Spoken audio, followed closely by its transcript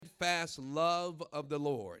steadfast love of the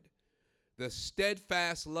Lord. The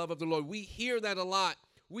steadfast love of the Lord. We hear that a lot.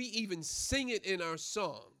 We even sing it in our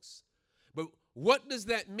songs. But what does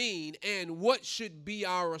that mean, and what should be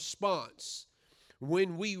our response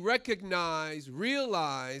when we recognize,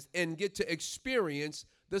 realize, and get to experience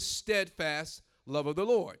the steadfast love of the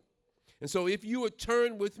Lord? And so if you would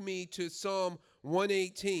turn with me to Psalm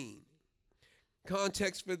 118.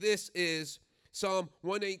 Context for this is Psalm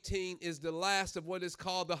 118 is the last of what is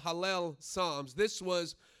called the Hallel Psalms. This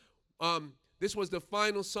was the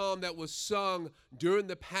final psalm that was sung during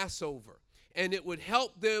the Passover. And it would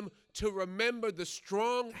help them to remember the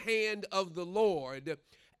strong hand of the Lord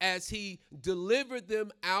as he delivered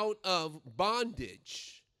them out of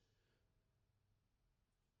bondage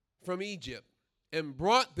from Egypt and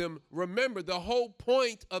brought them. Remember, the whole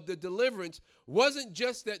point of the deliverance wasn't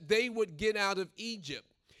just that they would get out of Egypt.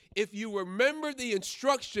 If you remember the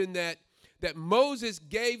instruction that Moses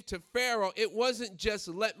gave to Pharaoh, it wasn't just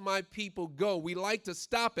let my people go. We like to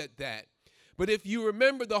stop at that. But if you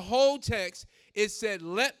remember the whole text, it said,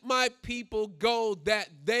 let my people go that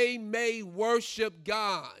they may worship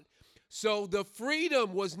God. So the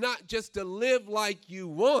freedom was not just to live like you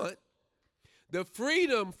want. The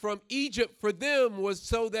freedom from Egypt for them was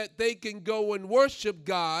so that they can go and worship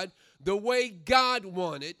God the way God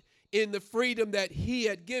wanted in the freedom that he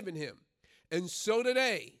had given him. And so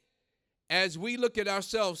today, as we look at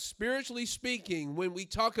ourselves, spiritually speaking, when we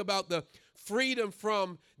talk about the freedom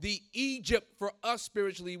from the Egypt for us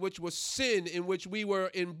spiritually, which was sin in which we were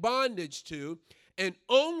in bondage to, and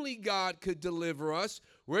only God could deliver us,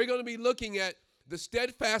 we're going to be looking at the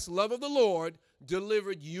steadfast love of the Lord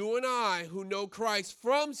delivered you and I who know Christ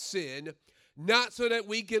from sin, not so that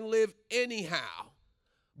we can live anyhow,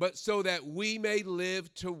 but so that we may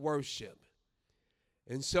live to worship.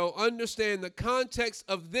 And so understand the context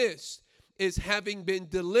of this is having been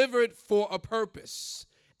delivered for a purpose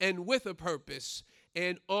and with a purpose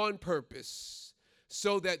and on purpose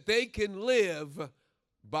so that they can live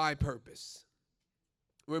by purpose.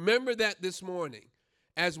 Remember that this morning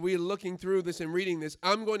as we're looking through this and reading this.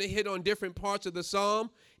 I'm going to hit on different parts of the psalm.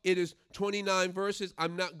 It is 29 verses.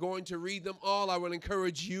 I'm not going to read them all. I would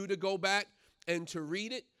encourage you to go back and to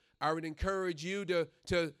read it. I would encourage you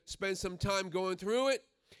to spend some time going through it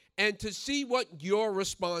and to see what your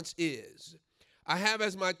response is. I have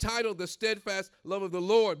as my title, The Steadfast Love of the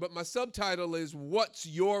Lord, but my subtitle is, What's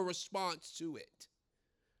Your Response to It?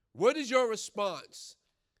 What is your response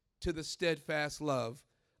to the steadfast love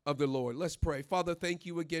of the Lord? Let's pray. Father, thank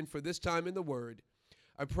you again for this time in the Word.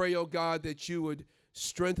 I pray, oh God, that you would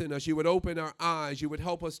strengthen us. You would open our eyes. You would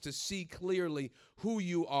help us to see clearly who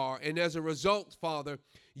you are. And as a result, Father,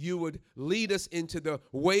 you would lead us into the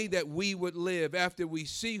way that we would live. After we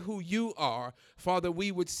see who you are, Father, we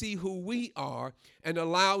would see who we are and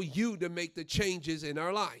allow you to make the changes in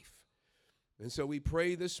our life. And so we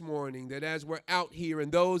pray this morning that as we're out here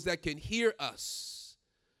and those that can hear us,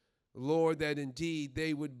 Lord, that indeed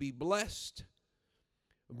they would be blessed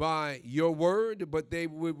by your word, but they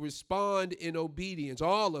would respond in obedience,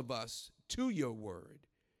 all of us, to your word.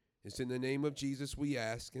 It's in the name of Jesus we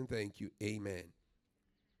ask and thank you. Amen.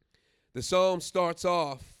 The psalm starts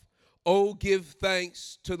off, "Oh, give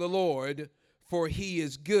thanks to the Lord, for he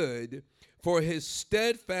is good, for his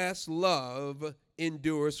steadfast love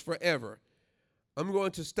endures forever." I'm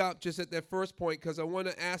going to stop just at that first point because I want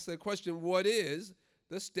to ask the question, what is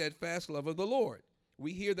the steadfast love of the Lord?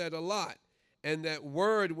 We hear that a lot. And that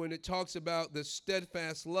word, when it talks about the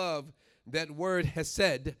steadfast love, that word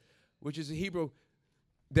hesed, which is a Hebrew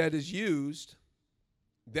that is used,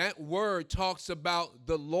 that word talks about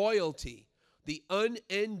the loyalty, the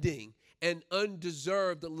unending and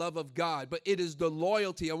undeserved love of God. But it is the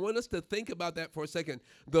loyalty. I want us to think about that for a second.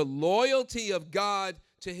 The loyalty of God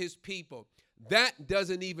to his people. That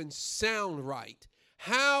doesn't even sound right.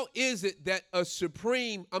 How is it that the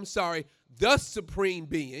supreme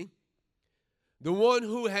being, the one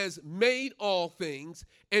who has made all things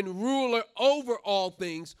and ruler over all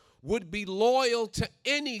things, would be loyal to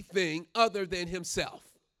anything other than himself?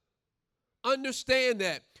 Understand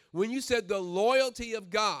that. When you said the loyalty of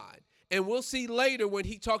God, and we'll see later when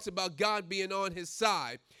he talks about God being on his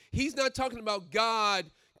side, he's not talking about God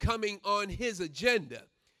coming on his agenda.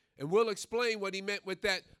 And we'll explain what he meant with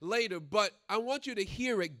that later. But I want you to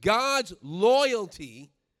hear it. God's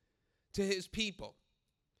loyalty to his people.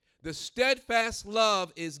 The steadfast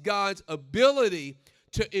love is God's ability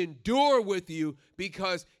to endure with you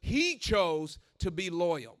because he chose to be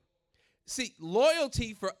loyal. See,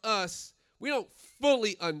 loyalty for us, we don't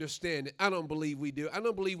fully understand it. I don't believe we do. I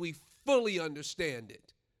don't believe we fully understand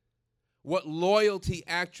it, what loyalty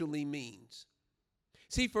actually means.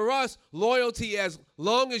 See, for us, loyalty, as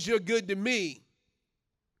long as you're good to me,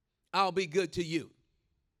 I'll be good to you.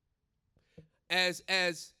 As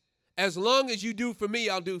long as you do for me,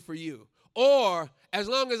 I'll do for you. Or as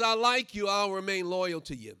long as I like you, I'll remain loyal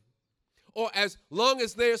to you. Or as long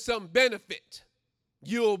as there's some benefit,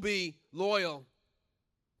 you'll be loyal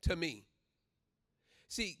to me.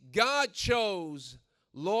 See, God chose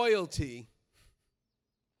loyalty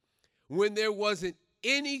when there wasn't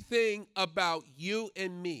anything about you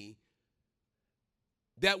and me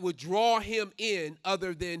that would draw him in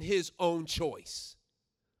other than his own choice.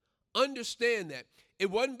 Understand that. It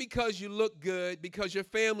wasn't because you looked good, because your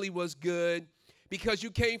family was good, because you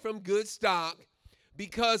came from good stock,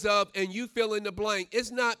 because of, and you fill in the blank. It's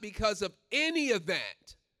not because of any of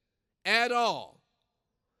that at all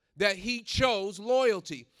that he chose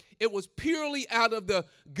loyalty. It was purely out of the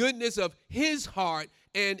goodness of his heart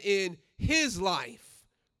and in his life,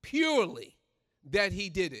 purely, that he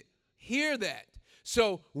did it. Hear that.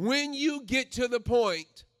 So when you get to the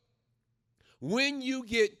point,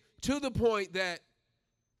 that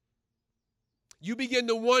you begin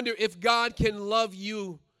to wonder if God can love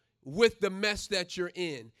you with the mess that you're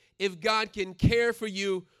in, if God can care for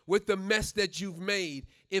you with the mess that you've made,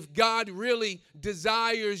 if God really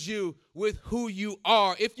desires you with who you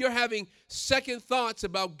are, if you're having second thoughts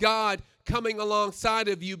about God coming alongside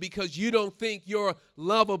of you because you don't think you're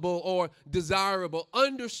lovable or desirable,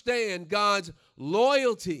 understand God's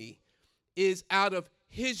loyalty is out of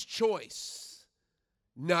his choice,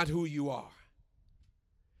 not who you are.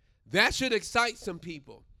 That should excite some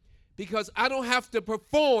people, because I don't have to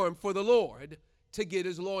perform for the Lord to get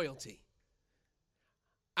his loyalty.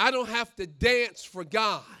 I don't have to dance for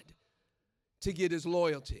God to get his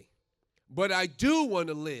loyalty. But I do want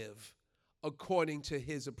to live according to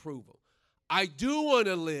his approval. I do want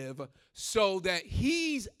to live so that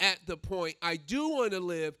he's at the point. I do want to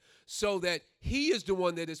live so that he is the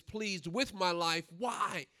one that is pleased with my life.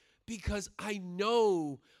 Why? Because I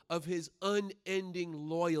know of his unending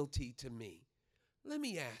loyalty to me. Let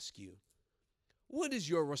me ask you, what is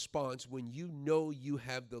your response when you know you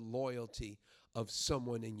have the loyalty of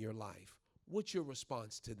someone in your life? What's your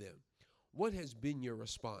response to them? What has been your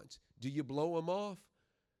response? Do you blow them off?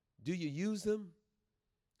 Do you use them?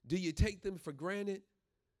 Do you take them for granted?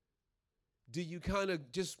 Do you kind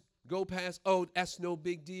of just go past, oh, that's no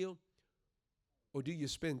big deal? Or do you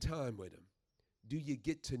spend time with them? Do you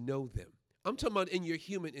get to know them? I'm talking about in your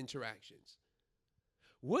human interactions.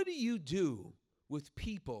 What do you do with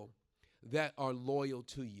people that are loyal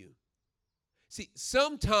to you? See,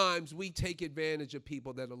 sometimes we take advantage of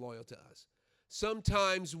people that are loyal to us.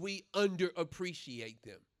 Sometimes we underappreciate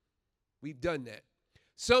them. We've done that.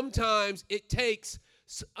 Sometimes it takes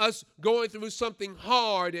us going through something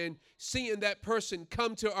hard and seeing that person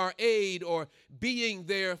come to our aid, or being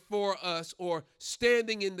there for us, or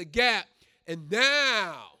standing in the gap, and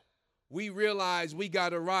now we realize we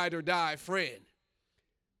got a ride or die friend.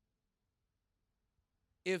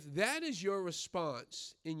 If that is your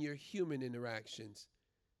response in your human interactions,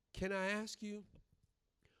 can I ask you,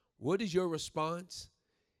 what is your response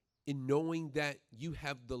in knowing that you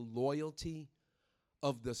have the loyalty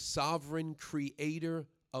of the sovereign creator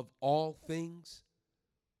of all things?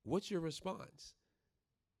 What's your response?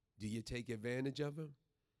 Do you take advantage of him?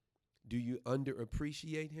 Do you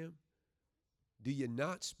underappreciate him? Do you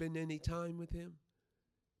not spend any time with him?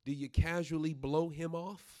 Do you casually blow him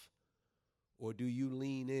off? Or do you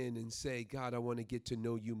lean in and say, God, I want to get to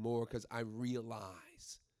know you more because I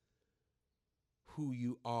realize who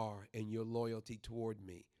you are and your loyalty toward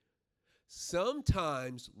me?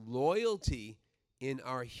 Sometimes loyalty in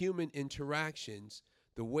our human interactions,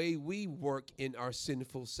 the way we work in our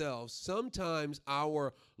sinful selves, sometimes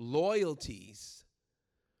our loyalties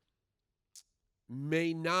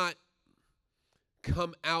may not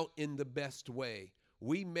come out in the best way.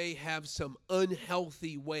 We may have some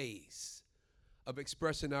unhealthy ways of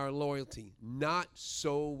expressing our loyalty. Not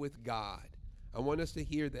so with God. I want us to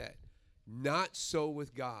hear that. Not so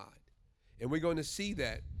with God. And we're going to see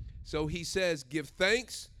that. So he says, give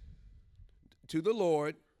thanks to the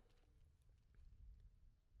Lord,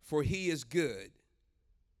 for he is good,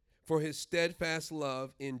 for his steadfast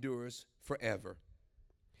love endures forever.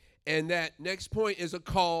 And that next point is a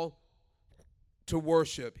call to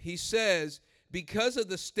worship. He says, because of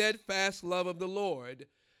the steadfast love of the Lord,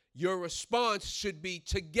 your response should be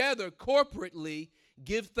together, corporately,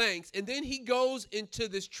 give thanks. And then he goes into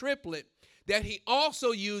this triplet that he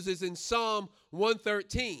also uses in Psalm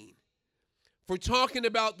 113 for talking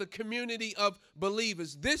about the community of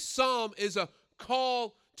believers. This psalm is a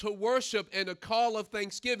call to worship and a call of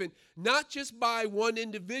thanksgiving, not just by one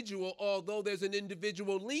individual, although there's an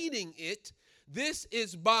individual leading it. This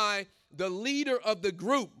is by the leader of the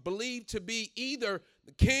group, believed to be either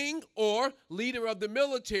the king or leader of the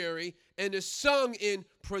military, and is sung in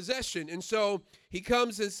procession. And so he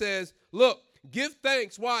comes and says, look, give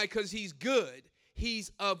thanks. Why? Because he's good.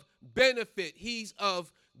 He's of benefit. He's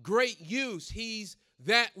of great use. He's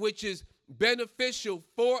that which is beneficial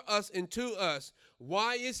for us and to us.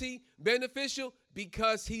 Why is he beneficial?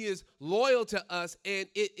 Because he is loyal to us, and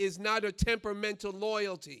it is not a temperamental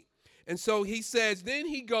loyalty. And so he says, then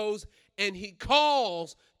he goes and he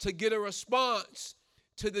calls to get a response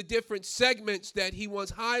to the different segments that he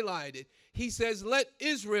wants highlighted. He says, let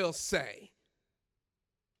Israel say,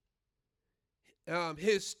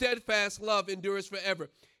 his steadfast love endures forever.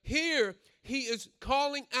 Here he is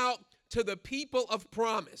calling out to the people of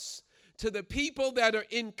promise, to the people that are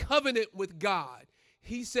in covenant with God.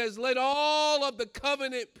 He says, let all of the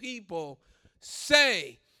covenant people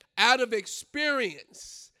say out of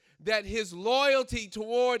experience that his loyalty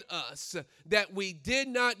toward us that we did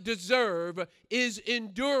not deserve is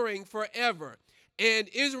enduring forever. And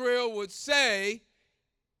Israel would say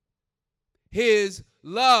his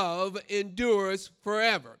love endures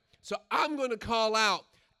forever. So I'm going to call out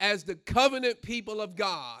as the covenant people of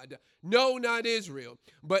God, no, not Israel,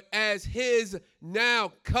 but as his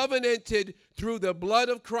now covenanted through the blood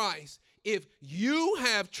of Christ. If you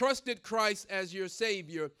have trusted Christ as your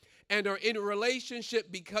Savior and are in a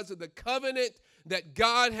relationship because of the covenant that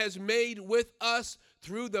God has made with us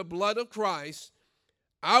through the blood of Christ,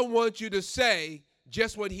 I want you to say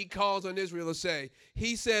just what he calls on Israel to say.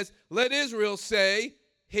 He says, let Israel say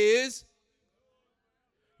his.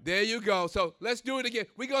 There you go. So let's do it again.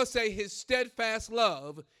 We're going to say his steadfast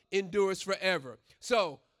love endures forever.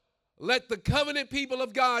 So let the covenant people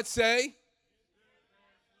of God say.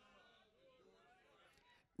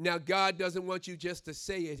 Now, God doesn't want you just to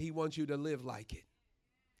say it. He wants you to live like it.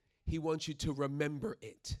 He wants you to remember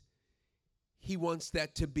it. He wants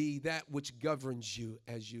that to be that which governs you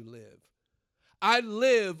as you live. I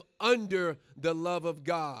live under the love of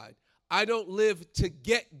God. I don't live to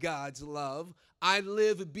get God's love. I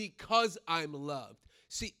live because I'm loved.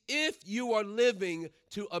 See, if you are living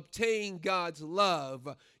to obtain God's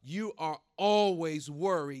love, you are always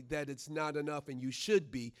worried that it's not enough, and you should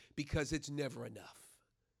be, because it's never enough.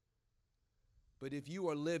 But if you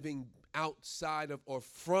are living outside of or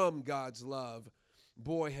from God's love,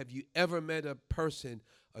 boy, have you ever met a person,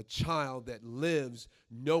 a child that lives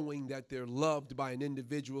knowing that they're loved by an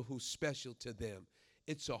individual who's special to them.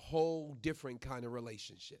 It's a whole different kind of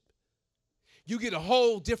relationship. You get a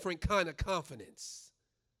whole different kind of confidence.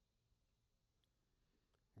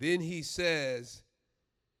 Then he says,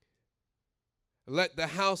 let the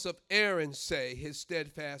house of Aaron say his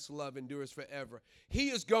steadfast love endures forever. He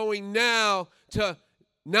is going now to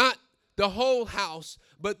not the whole house,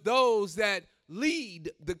 but those that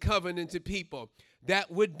lead the covenanted people.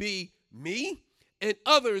 That would be me and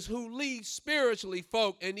others who lead spiritually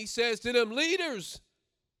folk. And he says to them, leaders,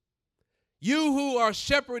 you who are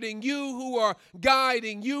shepherding, you who are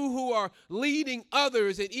guiding, you who are leading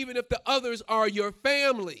others, and even if the others are your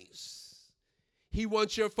families, he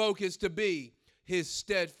wants your focus to be his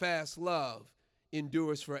steadfast love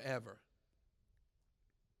endures forever.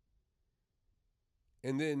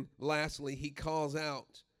 And then lastly, he calls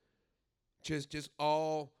out just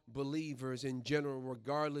all believers in general,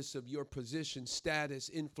 regardless of your position, status,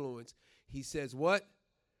 influence. He says what?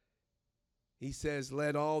 He says,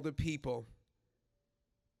 let all the people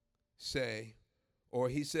say, or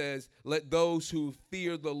he says, let those who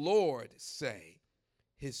fear the Lord say,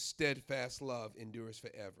 his steadfast love endures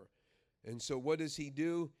forever. And so what does he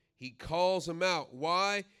do? He calls them out.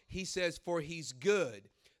 Why? He says, for he's good.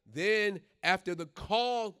 Then after the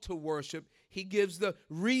call to worship, he gives the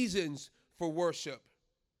reasons for worship.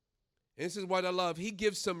 And this is what I love. He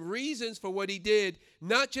gives some reasons for what he did,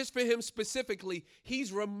 not just for him specifically.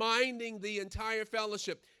 He's reminding the entire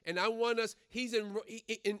fellowship. And I want us, he's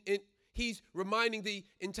reminding the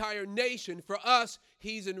entire nation. For us,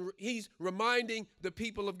 he's reminding the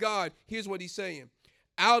people of God. Here's what he's saying.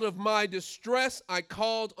 Out of my distress, I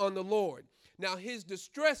called on the Lord. Now, his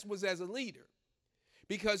distress was as a leader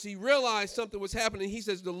because he realized something was happening. He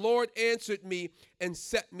says, the Lord answered me and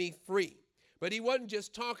set me free. But he wasn't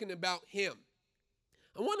just talking about him.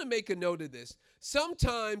 I want to make a note of this.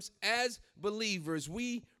 Sometimes as believers,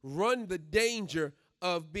 we run the danger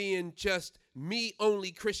of being just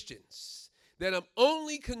me-only Christians. That I'm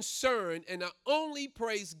only concerned and I only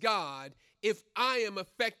praise God if I am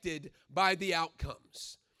affected by the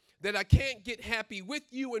outcomes. That I can't get happy with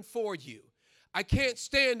you and for you. I can't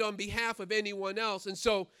stand on behalf of anyone else. And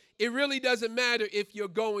so it really doesn't matter if you're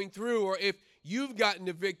going through or if you've gotten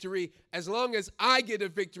a victory. As long as I get a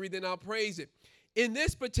victory, then I'll praise it. In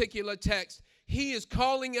this particular text, he is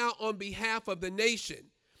calling out on behalf of the nation.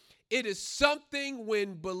 It is something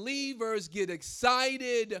when believers get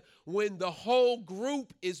excited when the whole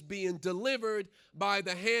group is being delivered by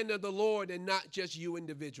the hand of the Lord and not just you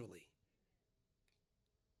individually.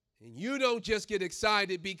 And you don't just get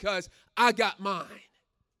excited because I got mine.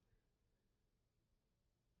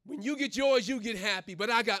 When you get yours, you get happy, but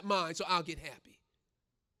I got mine, so I'll get happy.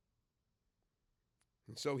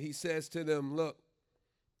 And so he says to them, look,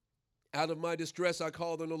 out of my distress I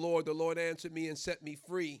called on the Lord. The Lord answered me and set me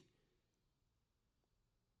free.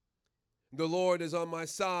 The Lord is on my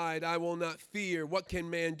side. I will not fear. What can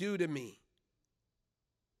man do to me?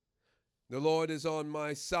 The Lord is on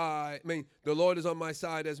my side. The Lord is on my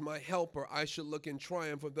side as my helper. I shall look in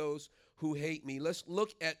triumph of those who hate me. Let's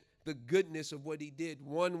look at the goodness of what he did.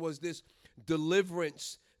 One was this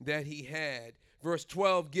deliverance that he had. Verse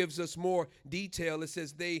 12 gives us more detail. It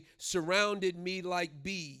says, they surrounded me like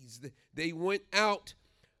bees. They went out,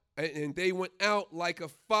 and they went out like a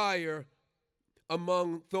fire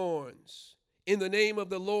among thorns. In the name of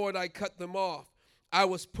the Lord, I cut them off. I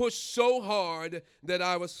was pushed so hard that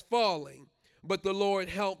I was falling, but the Lord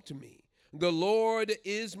helped me. The Lord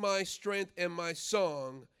is my strength and my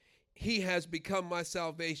song. He has become my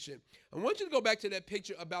salvation. I want you to go back to that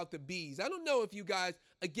picture about the bees. I don't know if you guys,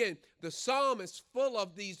 again, the psalm is full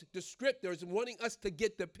of these descriptors wanting us to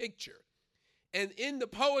get the picture. And in the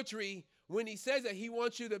poetry, when he says that, he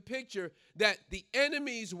wants you to picture that the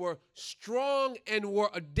enemies were strong and were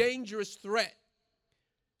a dangerous threat.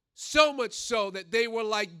 So much so that they were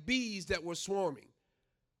like bees that were swarming.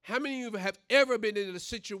 How many of you have ever been in a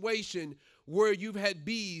situation where you've had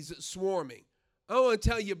bees swarming? I want to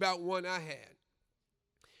tell you about one I had.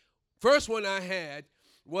 First one I had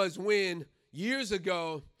was when years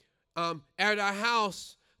ago at our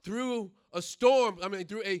house through a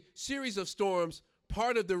series of storms,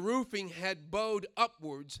 part of the roofing had bowed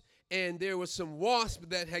upwards, and there was some wasp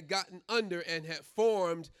that had gotten under and had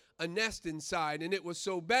formed a nest inside. And it was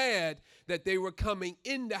so bad that they were coming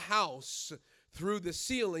in the house through the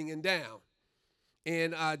ceiling and down.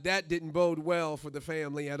 And that didn't bode well for the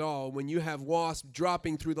family at all when you have wasps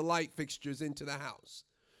dropping through the light fixtures into the house.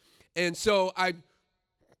 And so I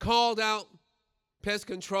called out pest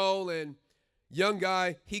control, and young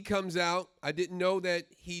guy, he comes out. I didn't know that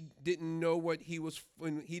he didn't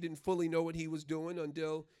fully know what he was doing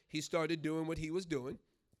until he started doing what he was doing.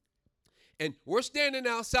 And we're standing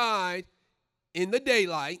outside in the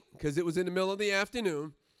daylight because it was in the middle of the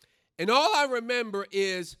afternoon. And all I remember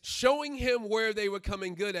is showing him where they were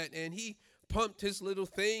coming good at. And he pumped his little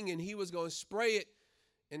thing and he was going to spray it.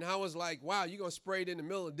 And I was like, wow, you're going to spray it in the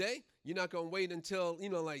middle of the day? You're not going to wait until,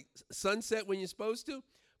 like sunset when you're supposed to?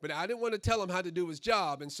 But I didn't want to tell him how to do his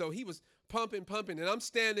job. And so he was pumping. And I'm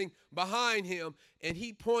standing behind him. And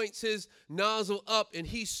he points his nozzle up and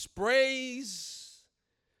he sprays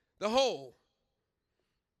the hole.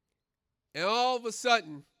 And all of a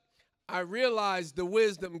sudden, I realized the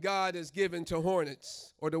wisdom God has given to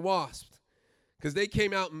hornets or the wasps, because they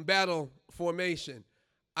came out in battle formation.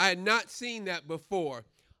 I had not seen that before.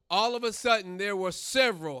 All of a sudden, there were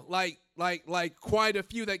several, like quite a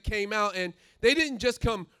few that came out, and they didn't just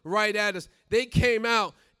come right at us. They came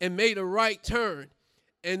out and made a right turn.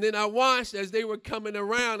 And then I watched as they were coming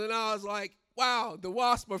around, and I was like, wow, the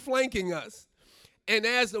wasps are flanking us. And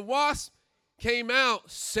as the wasps came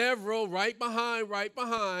out, several right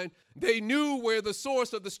behind, they knew where the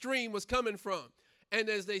source of the stream was coming from. And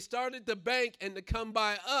as they started to bank and to come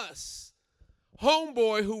by us,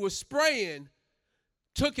 homeboy who was spraying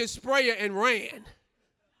took his sprayer and ran.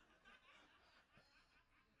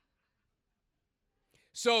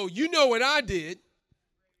 So you know what I did.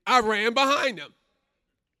 I ran behind him.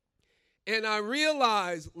 And I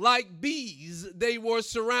realized, like bees, they were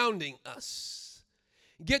surrounding us.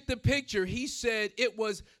 Get the picture. He said it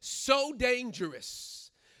was so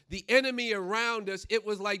dangerous. The enemy around us, it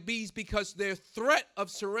was like bees, because their threat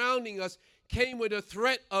of surrounding us came with a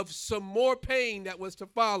threat of some more pain that was to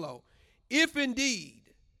follow. If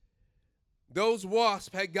indeed those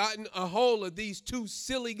wasps had gotten a hold of these two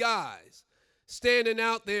silly guys standing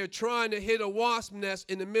out there trying to hit a wasp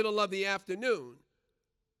nest in the middle of the afternoon,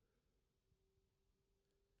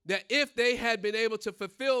 that if they had been able to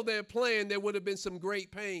fulfill their plan, there would have been some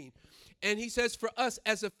great pain. And he says for us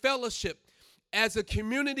as a fellowship, as a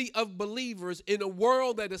community of believers in a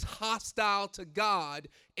world that is hostile to God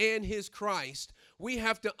and his Christ, we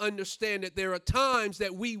have to understand that there are times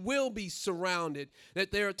that we will be surrounded,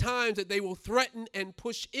 that there are times that they will threaten and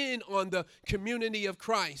push in on the community of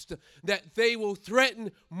Christ, that they will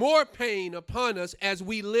threaten more pain upon us as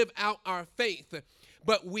we live out our faith.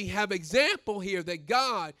 But we have example here that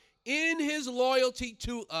God, in his loyalty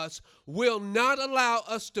to us, will not allow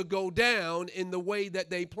us to go down in the way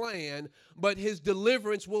that they plan, but his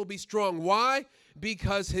deliverance will be strong. Why?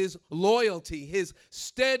 Because his loyalty, his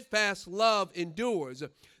steadfast love endures.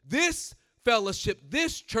 This fellowship,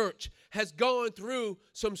 this church has gone through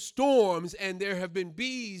some storms, and there have been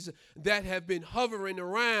bees that have been hovering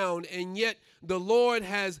around, and yet the Lord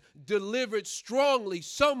has delivered strongly,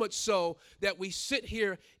 so much so that we sit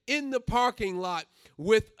here in the parking lot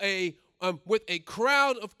with a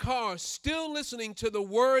crowd of cars still listening to the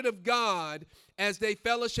word of God as they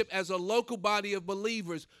fellowship as a local body of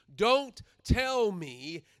believers. Don't tell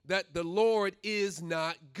me that the Lord is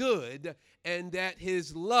not good and that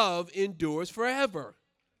his love endures forever.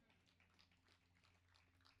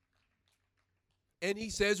 And he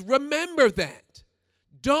says, remember that.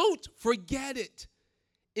 Don't forget it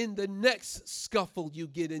in the next scuffle you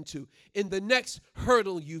get into, in the next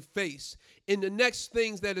hurdle you face, in the next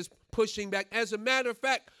things that is pushing back. As a matter of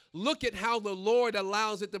fact, look at how the Lord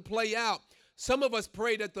allows it to play out. Some of us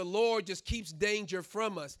pray that the Lord just keeps danger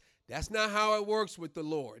from us. That's not how it works with the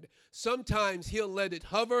Lord. Sometimes he'll let it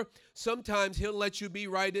hover. Sometimes he'll let you be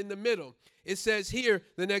right in the middle. It says here,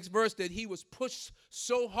 the next verse, that he was pushed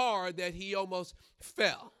so hard that he almost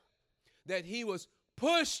fell, that he was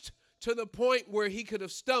pushed to the point where he could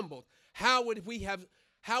have stumbled. How would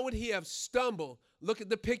he have stumbled? Look at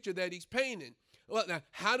the picture that he's painting. Well, now,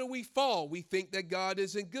 how do we fall? We think that God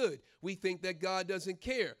isn't good. We think that God doesn't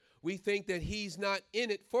care. We think that he's not in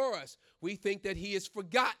it for us. We think that he is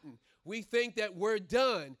forgotten. We think that we're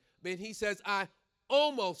done. But he says, I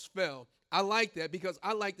almost fell. I like that because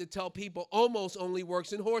I like to tell people almost only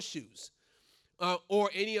works in horseshoes or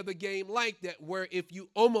any other game like that, where if you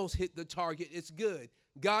almost hit the target, it's good.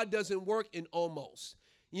 God doesn't work in almost.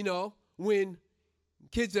 You know, when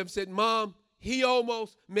kids have said, Mom, he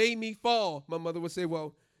almost made me fall, my mother would say,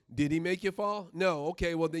 well, did he make you fall? No.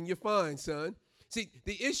 Okay, well, then you're fine, son. See,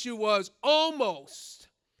 the issue was almost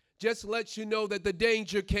just lets you know that the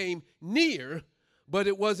danger came near, but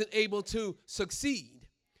it wasn't able to succeed.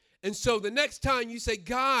 And so the next time you say,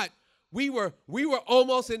 God, we were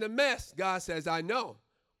almost in a mess, God says, I know,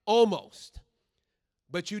 almost,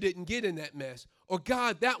 but you didn't get in that mess. Or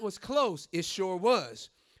God, that was close. It sure was.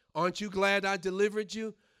 Aren't you glad I delivered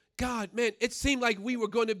you? God, man, it seemed like we were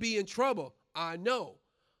going to be in trouble. I know,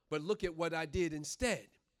 but look at what I did instead.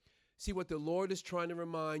 See, what the Lord is trying to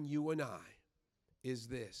remind you and I is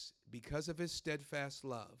this: because of his steadfast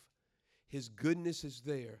love, his goodness is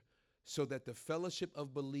there so that the fellowship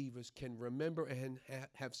of believers can remember and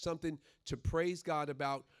have something to praise God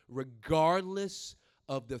about, regardless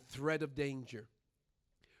of the threat of danger,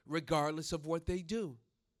 regardless of what they do.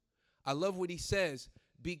 I love what he says.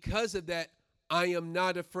 Because of that, I am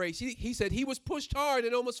not afraid. He said he was pushed hard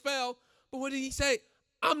and almost fell, but what did he say?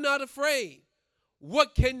 I'm not afraid.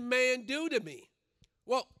 What can man do to me?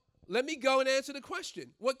 Well, let me go and answer the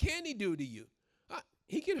question. What can he do to you?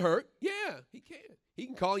 He can hurt. Yeah, he can. He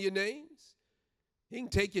can call your names. He can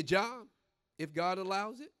take your job if God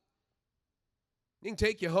allows it. He can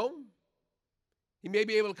take you home. He may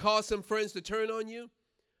be able to cause some friends to turn on you.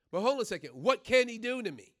 But hold on a second. What can he do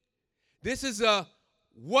to me? This is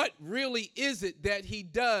what really is it that he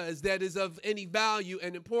does that is of any value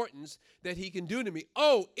and importance that he can do to me?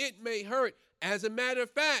 Oh, it may hurt. As a matter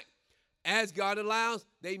of fact, as God allows,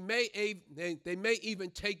 they may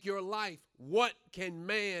even take your life. What can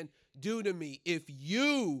man do to me? If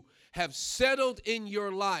you have settled in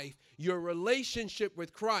your life, your relationship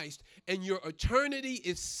with Christ, and your eternity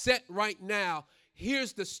is set right now,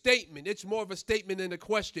 here's the statement. It's more of a statement than a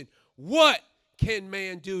question. What can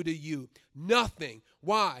man do to you? Nothing.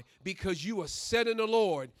 Why? Because you are set in the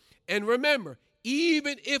Lord. And remember,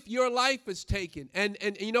 even if your life is taken, and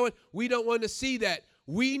you know what? We don't want to see that.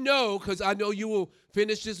 We know, because I know you will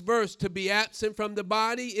finish this verse, to be absent from the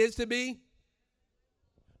body is to be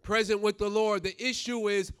present with the Lord. The issue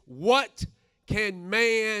is, what can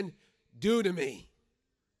man do to me?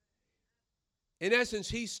 In essence,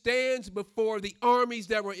 he stands before the armies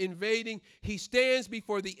that were invading. He stands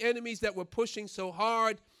before the enemies that were pushing so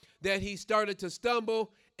hard that he started to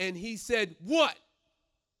stumble. And he said, what?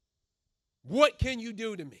 What can you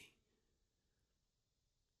do to me?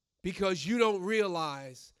 Because you don't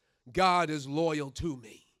realize God is loyal to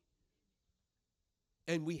me.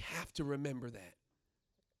 And we have to remember that.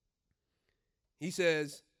 He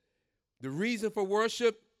says, the reason for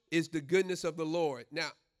worship is the goodness of the Lord. Now,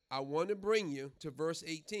 I want to bring you to verse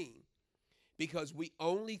 18 because we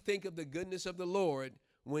only think of the goodness of the Lord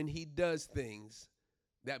when he does things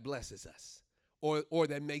that blesses us or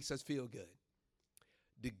that makes us feel good.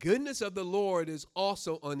 The goodness of the Lord is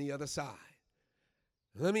also on the other side.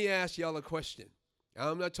 Let me ask y'all a question.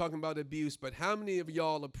 I'm not talking about abuse, but how many of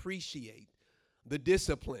y'all appreciate the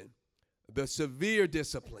discipline, the severe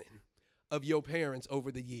discipline of your parents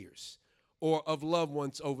over the years or of loved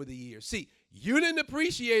ones over the years? See, you didn't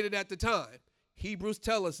appreciate it at the time. Hebrews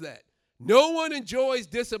tell us that. No one enjoys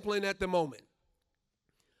discipline at the moment.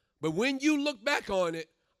 But when you look back on it,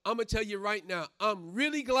 I'm going to tell you right now, I'm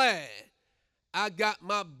really glad I got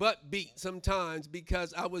my butt beat sometimes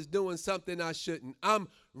because I was doing something I shouldn't. I'm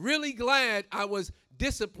really glad I was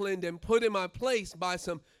disciplined and put in my place by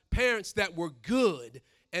some parents that were good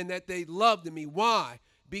and that they loved me. Why?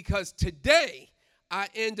 Because today I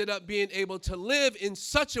ended up being able to live in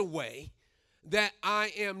such a way that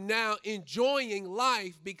I am now enjoying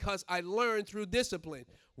life because I learned through discipline.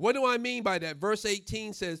 What do I mean by that? Verse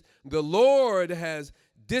 18 says, the Lord has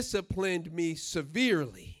disciplined me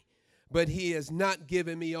severely, but he has not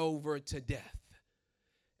given me over to death.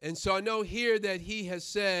 And so I know here that he has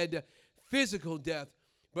said physical death,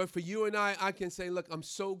 but for you and I can say, look, I'm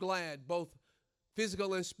so glad, both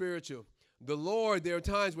physical and spiritual. The Lord, there are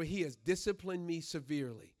times where he has disciplined me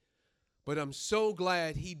severely, but I'm so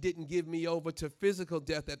glad he didn't give me over to physical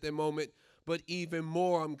death at the moment. But even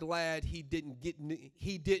more, I'm glad he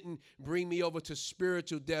didn't bring me over to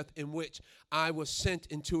spiritual death in which I was sent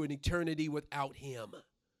into an eternity without him.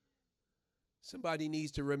 Somebody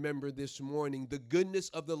needs to remember this morning, the goodness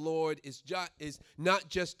of the Lord is not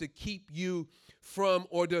just to keep you from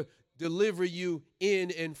or to deliver you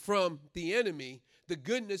in and from the enemy. The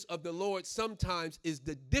goodness of the Lord sometimes is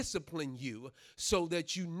to discipline you so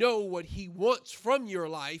that you know what he wants from your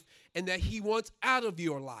life and that he wants out of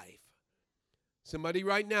your life. Somebody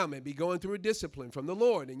right now may be going through a discipline from the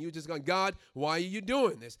Lord, and you're just going, God, why are you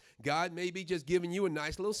doing this? God may be just giving you a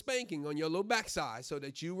nice little spanking on your little backside so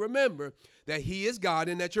that you remember that he is God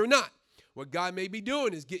and that you're not. What God may be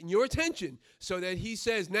doing is getting your attention so that he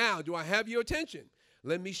says, now, do I have your attention?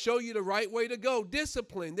 Let me show you the right way to go.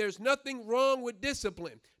 Discipline. There's nothing wrong with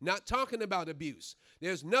discipline. Not talking about abuse.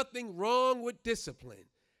 There's nothing wrong with discipline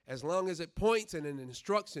as long as it points and it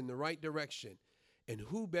instructs in the right direction. And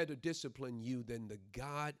who better discipline you than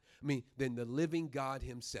than the living God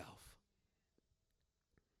himself?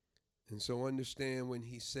 And so understand when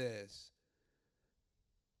he says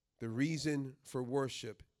the reason for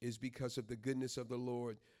worship is because of the goodness of the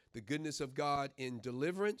Lord, the goodness of God in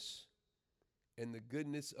deliverance, and the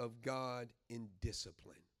goodness of God in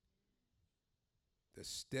discipline, the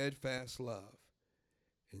steadfast love.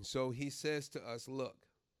 And so he says to us, look,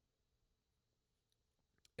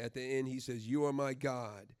 at the end, he says, you are my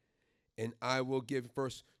God, and I will give,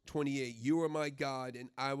 verse 28, you are my God, and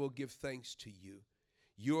I will give thanks to you.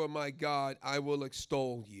 You are my God, I will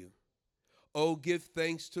extol you. Oh, give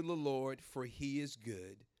thanks to the Lord, for he is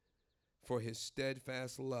good, for his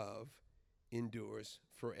steadfast love endures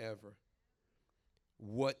forever.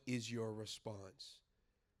 What is your response?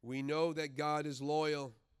 We know that God is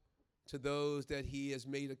loyal to those that he has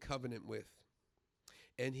made a covenant with,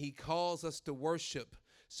 and he calls us to worship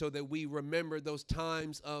so that we remember those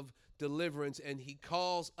times of deliverance. And he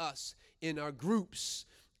calls us in our groups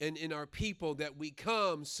and in our people that we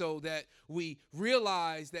come so that we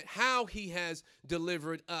realize that how he has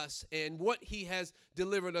delivered us and what he has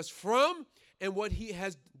delivered us from and what he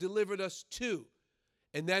has delivered us to.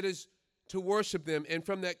 And that is to worship them. And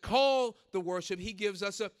from that call to worship, he gives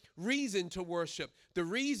us a reason to worship. The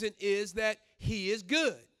reason is that he is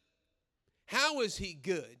good. How is he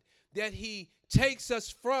good? That he takes us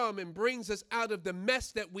from and brings us out of the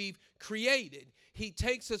mess that we've created. He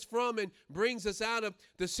takes us from and brings us out of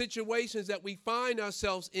the situations that we find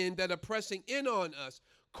ourselves in that are pressing in on us,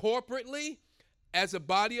 corporately, as a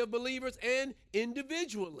body of believers, and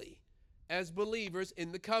individually as believers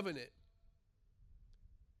in the covenant.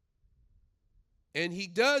 And he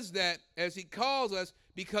does that as he calls us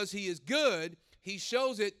because he is good. He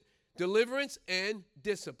shows it deliverance and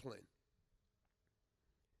discipline.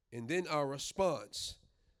 And then our response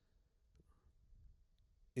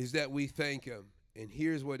is that we thank him. And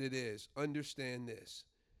here's what it is. Understand this.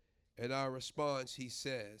 At our response, he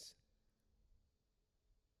says,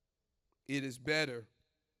 it is better.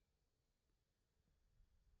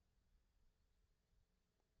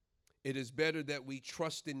 It is better that we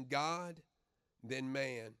trust in God than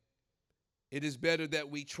man. It is better that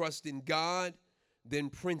we trust in God than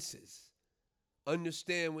princes.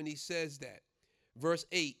 Understand when he says that. Verse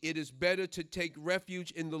 8, it is better to take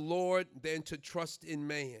refuge in the Lord than to trust in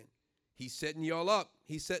man. He's setting y'all up.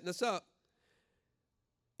 He's setting us up.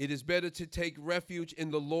 It is better to take refuge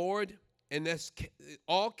in the Lord, and that's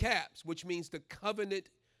all caps, which means the covenant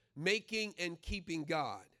making and keeping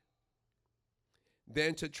God,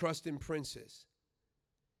 than to trust in princes.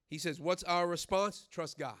 He says, what's our response?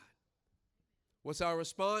 Trust God. What's our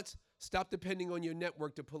response? Stop depending on your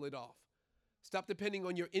network to pull it off. Stop depending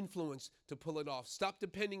on your influence to pull it off. Stop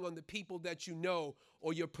depending on the people that you know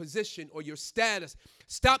or your position or your status.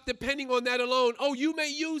 Stop depending on that alone. Oh, you may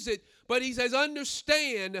use it, but he says,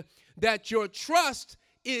 understand that your trust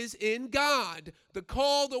is in God. The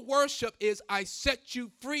call to worship is, I set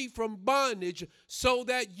you free from bondage so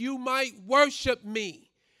that you might worship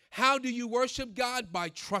me. How do you worship God? By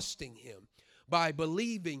trusting him, by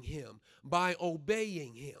believing him, by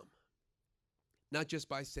obeying him, not just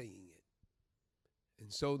by saying it.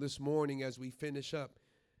 And so this morning, as we finish up,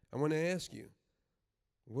 I want to ask you,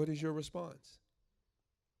 what is your response?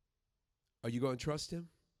 Are you going to trust him?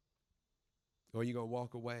 Or are you going to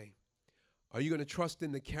walk away? Are you going to trust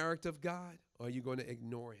in the character of God? Or are you going to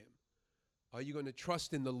ignore him? Are you going to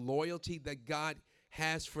trust in the loyalty that God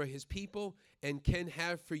has for his people and can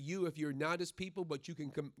have for you if you're not his people, but you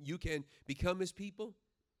can become his people?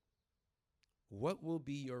 What will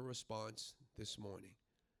be your response this morning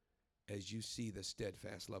as you see the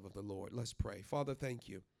steadfast love of the Lord? Let's pray. Father, thank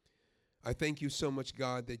you. I thank you so much,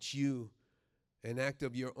 God, that you, an act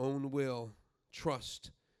of your own will,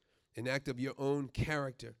 trust, an act of your own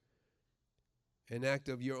character, an act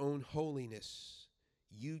of your own holiness,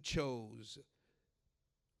 you chose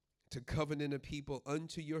to covenant a people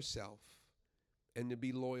unto yourself and to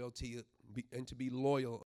be loyal